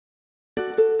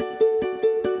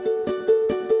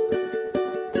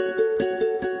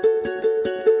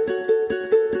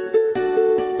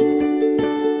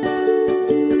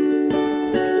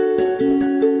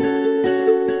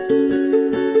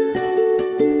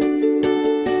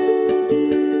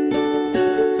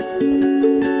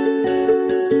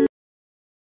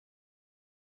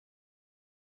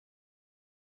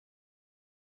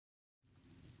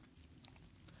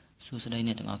សួស្តី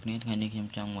អ្នកទាំងអស់គ្នាថ្ងៃនេះខ្ញុំ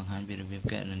ចង់បង្ហាញពីរបៀប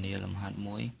កណនាលំហាត់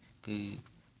មួយគឺ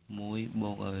1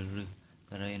បូកឲ្យរឹស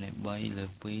ការ៉េនៃ3លើ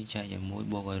2ចែកឲ្យ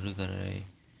1បូកឲ្យរឹសការ៉េ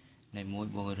នៃ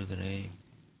1បូកឲ្យរឹសការ៉េ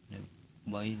នៃ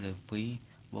3លើ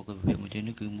2បូកឲ្យវិភាគមួយទៀត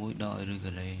នេះគឺ1ដកឲ្យរឹស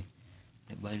ការ៉េ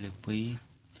នៃ3លើ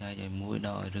2ចែកឲ្យ1ដ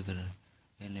កឲ្យរឹសកា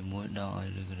រ៉េនៃ1ដកឲ្យ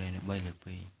រឹសការ៉េនៃ3លើ2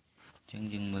អញ្ចឹង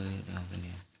យើងមើលដល់គ្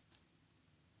នា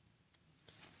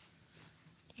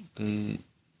គឺ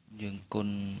យើងគុណ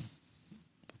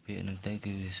ពាក្យនឹងទៅ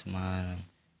គឺស្មើនឹង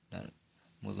ដាក់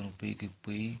1គុណ2គឺ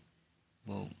2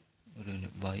បូកឬនៃ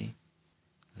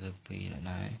3លើ2ដល់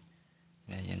ដែរ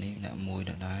ហើយយ៉ាងនេះដាក់1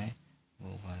ដល់ដែរ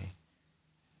បូកហើយ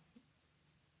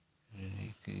នេះ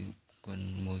គឺគុណ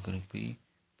1គុណ2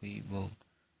 2បូក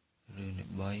ឬនៃ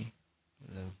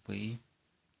3លើ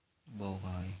2បូក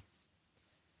ហើយ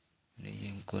នេះ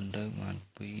យើងគុណទៅបាន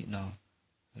2ដល់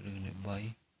ឬនៃ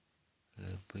3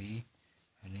លើ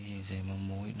2ហើយនេះយើងសេមក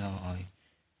1ដល់ឲ្យ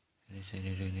នេះសេ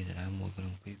រឿងនេះដល់1ក្នុ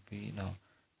ង2ដល់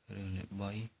រឿងនេះ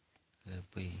3លើ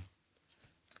2អ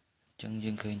ញ្ចឹង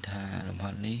យើងឃើញថាលំ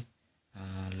ហាត់នេះ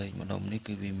លេខម្ដុំនេះ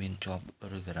គឺវាមានជាប់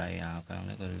ឬការ៉េខាង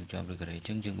នេះក៏ជាប់ឬការ៉េអញ្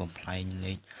ចឹងយើងបំផ្លែង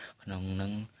លេខក្នុងនឹ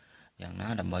ងយ៉ាងណា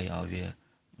ដើម្បីឲ្យវា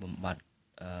បំបត្តិ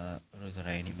ឬកា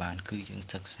រ៉េនេះបានគឺយើង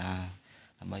សិក្សា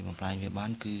ដើម្បីបំផ្លែងវាបា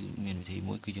នគឺមានវិធី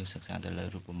មួយគឺយើងសិក្សាទៅលើ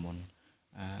រូបមន្ត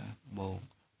a បូក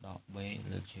ដក b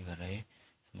លើកជាការ៉េ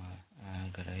ស្មើ a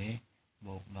ការ៉េ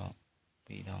បូកដក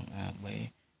2ដង ab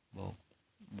បូក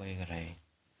b ការ៉េ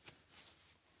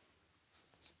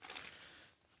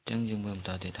អញ្ចឹងយើងមើលបន្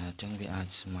តទៀតថាអញ្ចឹងវាអាច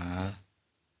ស្មើ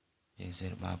យើងសេ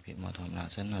របភាគមកធម្មតា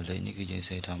សិនហើយលេខនេះគឺយើង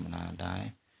សេធម្មតាដែរ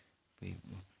2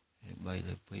 3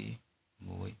លើ2 1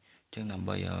អញ្ចឹងដើម្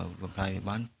បីបំផ្លាញវា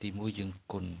បានទី1យើង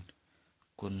គុណ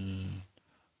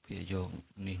ភាគយក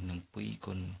នេះនឹង2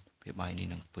គុណភាគបាយនេះ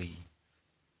នឹង2អ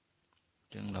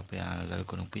ញ្ចឹងដល់ពេលឥឡូវ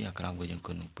គុណនឹង2ក្រោមក៏យើង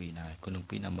គុណនឹង2ដែរគុណនឹង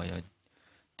2ដើម្បីឲ្យ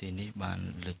ទីនេះបាន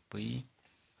លេខ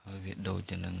2ហើយវាដូច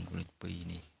ទៅនឹងលេខ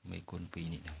2នេះមេគុណ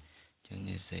2នេះដែរអញ្ចឹង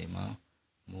យើងសេមក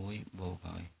1បូក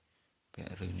ហើយពា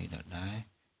ក់ឬនេះដល់ដែរ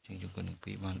អញ្ចឹងយើងគុណនឹង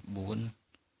2បាន4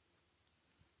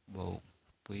បូក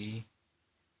2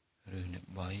ឬនេះ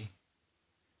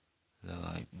3លើ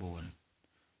ឲ្យ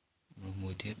4មួ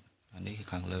យទៀតអានេះ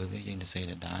ខាងលើវាយើងទៅសេ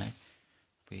ដល់ដែរ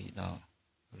2ដក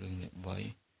ឬនេះ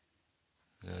3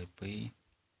លើ2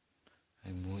ហើ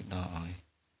យ1ដកឲ្យ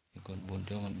យើងគុណ4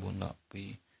ចូលបាន4ដក2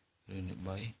ឬនេះ3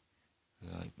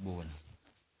លើ4អ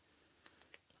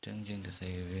ញ្ចឹងយើងទៅសេ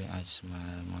វាអាចស្មើ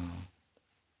មក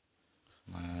ស្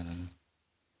មើនឹង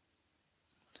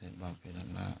សេបបពីដ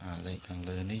ល់ណាលេខខាង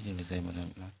លើនេះយើងទៅសេមកដ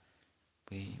ល់ណា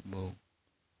2បូក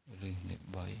ឬនេះ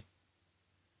3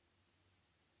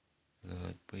លើ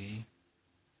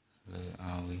2លើ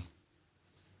ឲ្យ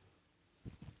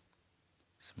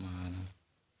ស្មើនឹង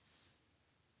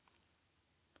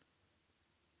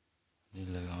នេះ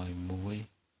លើឲ្យ1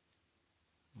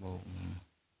បូក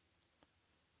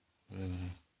រឿង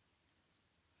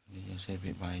នេះយើងសេពី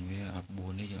បាយវា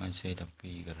4នេះយើងអាចសេតែ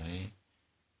2ការ៉េ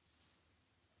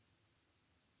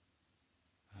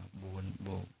4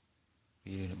បូក2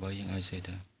ឬ3យើងអាចសេ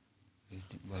តែ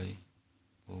3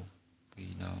បូក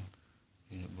2ដល់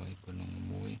ឬ3គុណនឹង1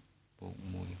បូក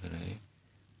1ការ៉េ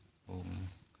បូក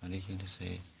អានេះយើងទៅសេ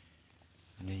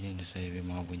អានេះយើងទៅសេវា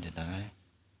មកវិញទៅដែរ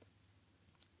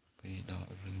2ដក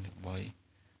ឬ3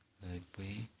លើ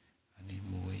2អានេះ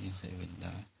1យើងសេវិញ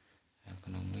ដែរហើយ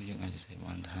ក្នុងនោះយើងអាចសេ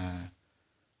បានថា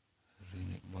ឬ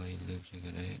នេះ3លើកជា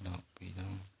ការ៉េដក2ដ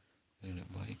ងឬនេះ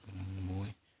3គុណនឹង1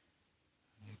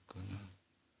នេះគុណ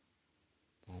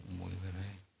បូក1ការ៉េ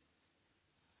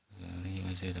នេះយើង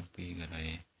អាចសេតែ2ការ៉េ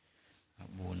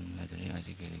4នៅទីនេះអាច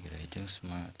សេការ៉េអញ្ចឹងស្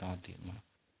មើតទៀតមក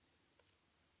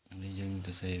អានេះយើង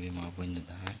ទៅសេវាមកវិញទៅ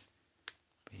ដែរ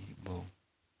2បូក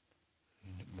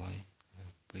នេះ3លើ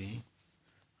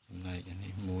2ចំណែកអា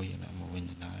នេះ1យើងដាក់មកវិញ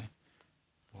ទៅដែរ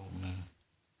បូកនឹង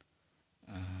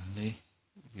នេះ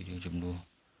វាយើងចំនួន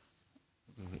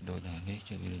គឺវាដូចនឹងនេះ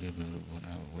ជាវារៀបរូបមន្ត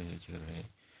អ្វីជាការ៉េ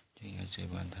ជាងអាចសេ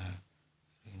បានថា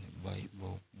នេះ3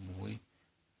បូក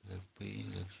1លើ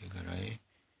2លើជាការ៉េ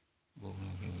បូកនឹ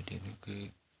ងវាទៀតនោះគឺ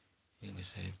យើងទៅ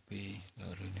សេ2ដ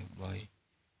ល់ឬនេះ3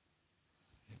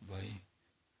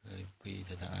លើ2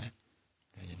ទៅដែរ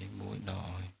ហើយនេះ1ដក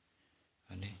ឲ្យ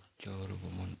អានេះចូលរូប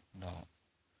មន្តដក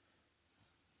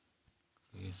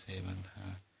គឺសេបានថា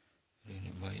ឬ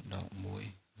នេះ3ដក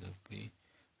1លើ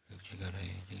2លើជាការ៉េ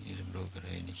យើងសម្រួលកា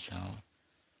រ៉េនេះចោល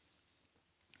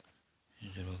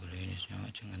សម្រួលការ៉េនេះចោលអ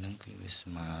ញ្ចឹងអានឹងគឺវាស្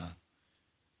មើ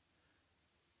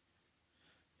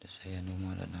ទៅសេអនុម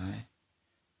កដល់ដែរ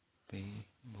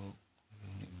2បូកឬ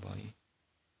នេះ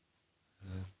3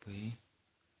លើ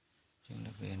2ចឹងដ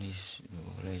ល់ពេលនេះបូក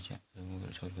ការ៉េចាក់ទៅមក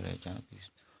ចូលការ៉េចាក់គឺ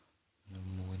 1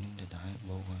នេះទៅតែ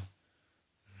បូក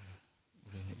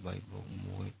រឿងនេះ3បូក1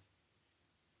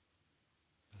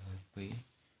ហើយ2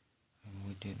ហើយមួ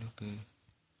យទៀតនោះគឺ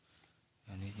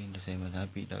អានេះយើងទៅសេមកថា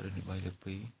2ដករឿងនេះ3លើ2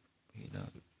 2ដក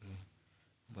3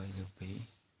លើ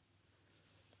2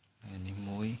ហើយនេះ1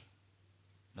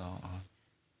ដក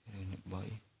រឿងនេះ3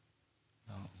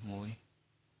ដក1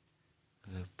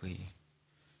លើ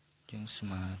2ចឹងស្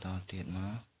មើតទៀតម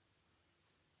ក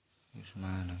គឺស្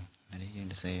មើនឹងអានេះយើង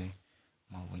ទៅសេ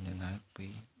មកវិញទៅណា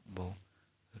2បូក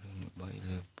រឿងនេះ3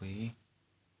លើ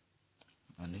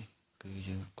2អានេះគឺ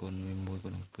យើងគុណវា1គុ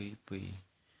ណនឹង2 2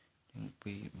ចឹង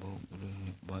2បូករឿង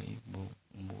នេះ3បូក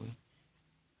1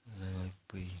លើ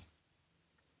2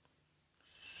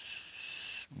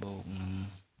បូកនឹង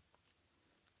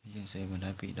យើងសេមកដែ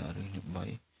រ2ដករឿងនេះ3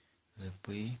លើ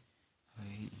2ហើ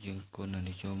យយើងគុណអា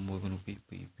នេះចូល1គុណនឹង2 2 2 2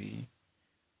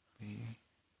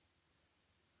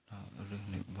ដករឿង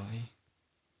នេះ3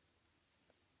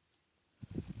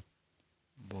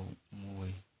បូក1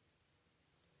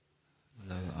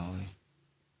លើឲ្យ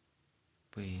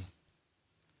2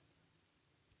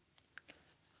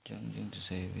ចឹងយើងទៅ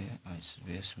សេវាឲ្យ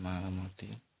វាស្មើមកទៀ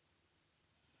ត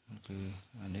គឺ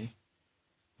អានេះ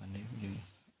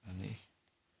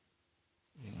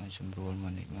យើងអាចសម្រួលម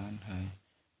កនេះបានហើយ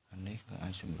អានេះក៏អា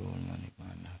ចសម្រួលមកនេះ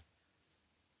បានដែរ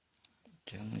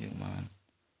ចឹងយើងបាន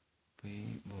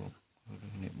2បូករឿ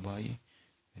ងនេះ3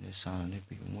វាសល់នេះ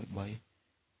2 6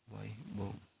 3បូ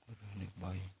ករឿងនេះ3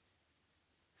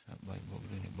សាប់3បូក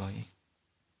រឿងនេះ3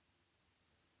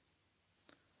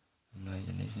ចំណែក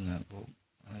នេះសញ្ញាបូក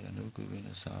ហើយអានោះគឺវា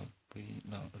សល់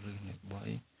2ដករឿងនេះ3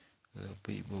លើ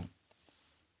2បូក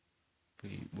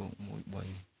1 3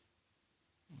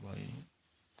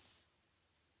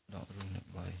ដករឿងនេះ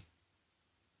3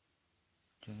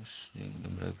ចឹងយើងត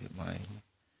ម្រូវភាពម៉ែ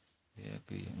វា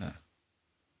គឺយ៉ាងណា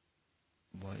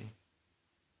3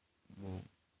បូក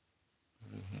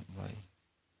រឿងនេះ3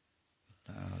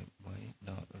តាឲ្យ3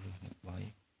ដករឿងនេះ3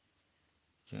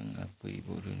ចឹងអា2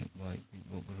បូករឿងនេះ3 2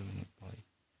បូករឿងនេះ3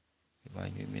វាបែរ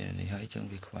មាននេះហើយចឹង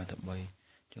វាខ្វះតែ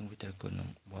3ចឹងវាត្រូវគុណនឹង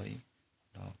3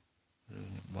ដករឿង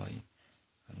នេះ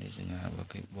3អានេះសញ្ញាបើ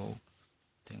គេបូក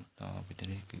ទាំងតពី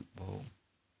នេះគឺបូក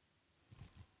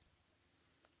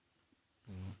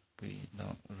2ដ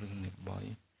ករឿងនេះ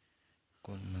3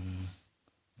គុណនឹង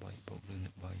3បូករឿង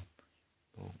នេះ3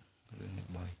បូករឿងនេះ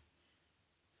3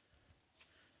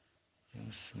ចឹង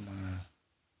ស្មើ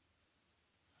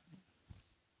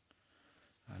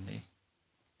អានេះ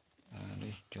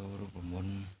ចូលរូបម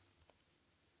ន្ត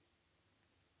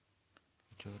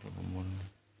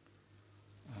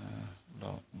ដ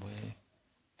ក b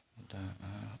តា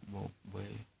a បូក b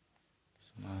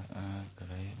ស្មើ a កា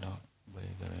រ៉េដក b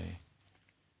ការ៉េ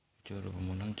ចូលរូបម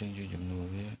ន្តហ្នឹងចឹងយើងចំនួន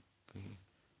វាគឺ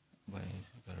b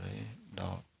ការ៉េដ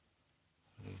ក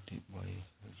ឬទី3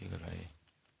ឬជាការ៉េ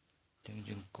ចឹង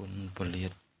យើងគុណពលា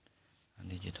តអា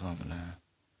នេះជាធម្មតា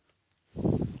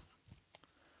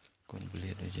គុណពលា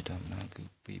តដូចជាធម្មតាគឺ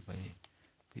2 3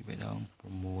ដង6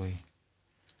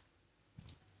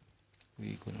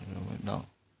 2គុណនឹងដក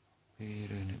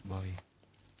2ឬនេះ3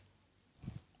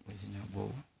សញ្ញាបូ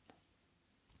ក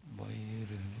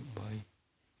3ឬនេះ3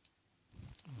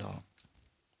ដក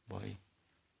3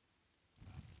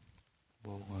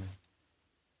បូកហើយ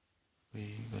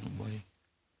2គុណ3 6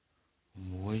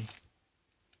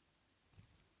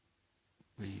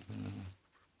 2គុណនឹង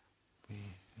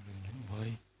2ឬនេះ3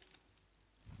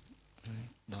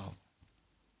ដក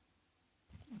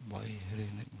3ឬ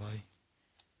នេះ3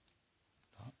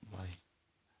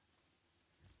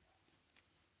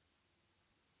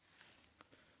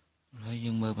ហើយ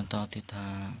យើងមើលបន្តទៀតថា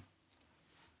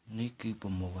នេះគឺ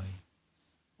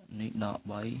6នេះដក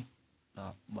3ដ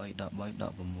ក3ដក3ដ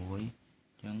ក6អញ្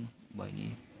ចឹង3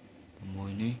នេះ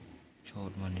6នេះឆូត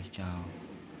មកនេះចោល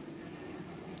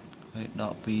ហើយដ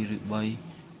ក2ឬ3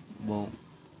បូក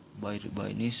3ឬ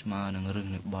3នេះស្មើនឹងរឹស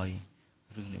នេះ3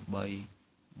រឹសនេះ3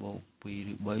បូក2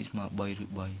ឬ3ស្មើ3ឬ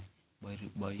3 3ឬ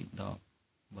3ដក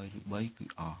3ឬ3គឺ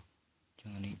អស់អញ្ចឹង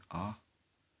នេះអស់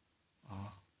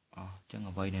អញ្ចឹង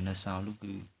អ្វីដែលនៅសល់នោះ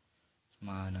គឺស្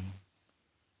មើនឹង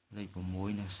លេខ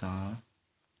6នៅសល់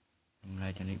ចំណែ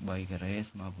កនេះ3ការ៉េ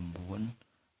ស្មើ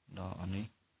9ដកអានេះ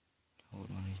ហូត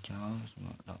មកនេះចោលស្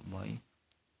មើដក3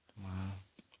ស្មើ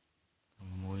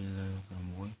6លើ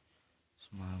6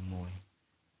ស្មើ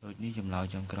1ដូចនេះចម្លើយ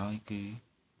ចុងក្រោយគឺ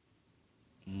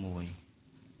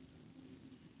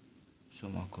1សូ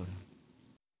មអរគុណ